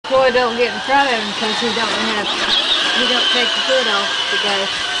Troy don't get in front of him because he don't take the foot off the guy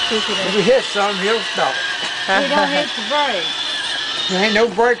kicking If it. you hit something, he'll stop. He don't hit the brake. There ain't no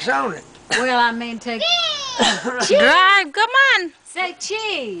brakes on it. Well, I mean, take Drive, come on. say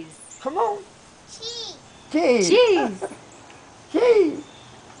cheese. Come on. Cheese. Cheese. Cheese. Cheese.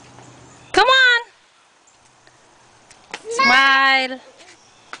 Come on. Smile.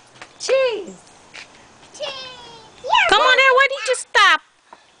 Cheese. Come on here, why did you stop?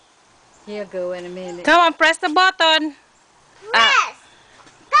 He'll go in a minute. Come on, press the button. Press.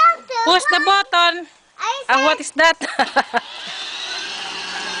 Push the button. What is that?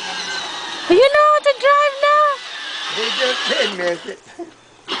 You know how to drive now? He just did miss it.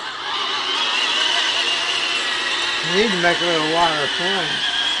 You need to make a little water flowing.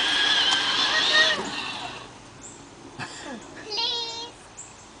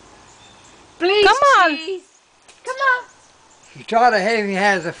 Please, Come on. cheese. Come on. You try to have he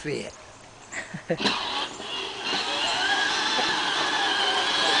has a fit. You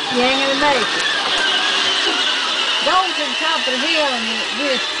ain't gonna make it. Going to the top of the hill and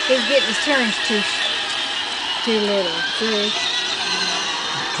he's getting his turns too little. See?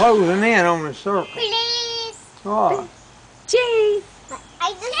 Closing in on the circle. Please. Oh. Cheese.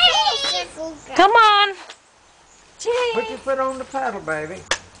 I just need a circle. Come on. Cheese. Put your foot on the pedal, baby.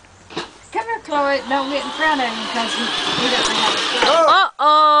 Come here, Chloe. Don't get in front of him because he don't know how to stop.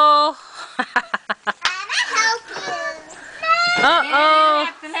 Uh-oh. I'll help you. Uh-oh. You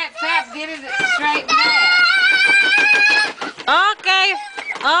have to let Pap get it straightened out. Okay.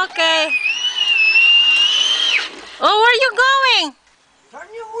 Okay. Oh, where are you going? Turn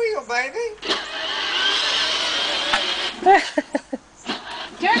your wheel, baby.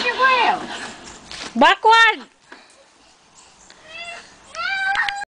 Turn your wheel. Backward.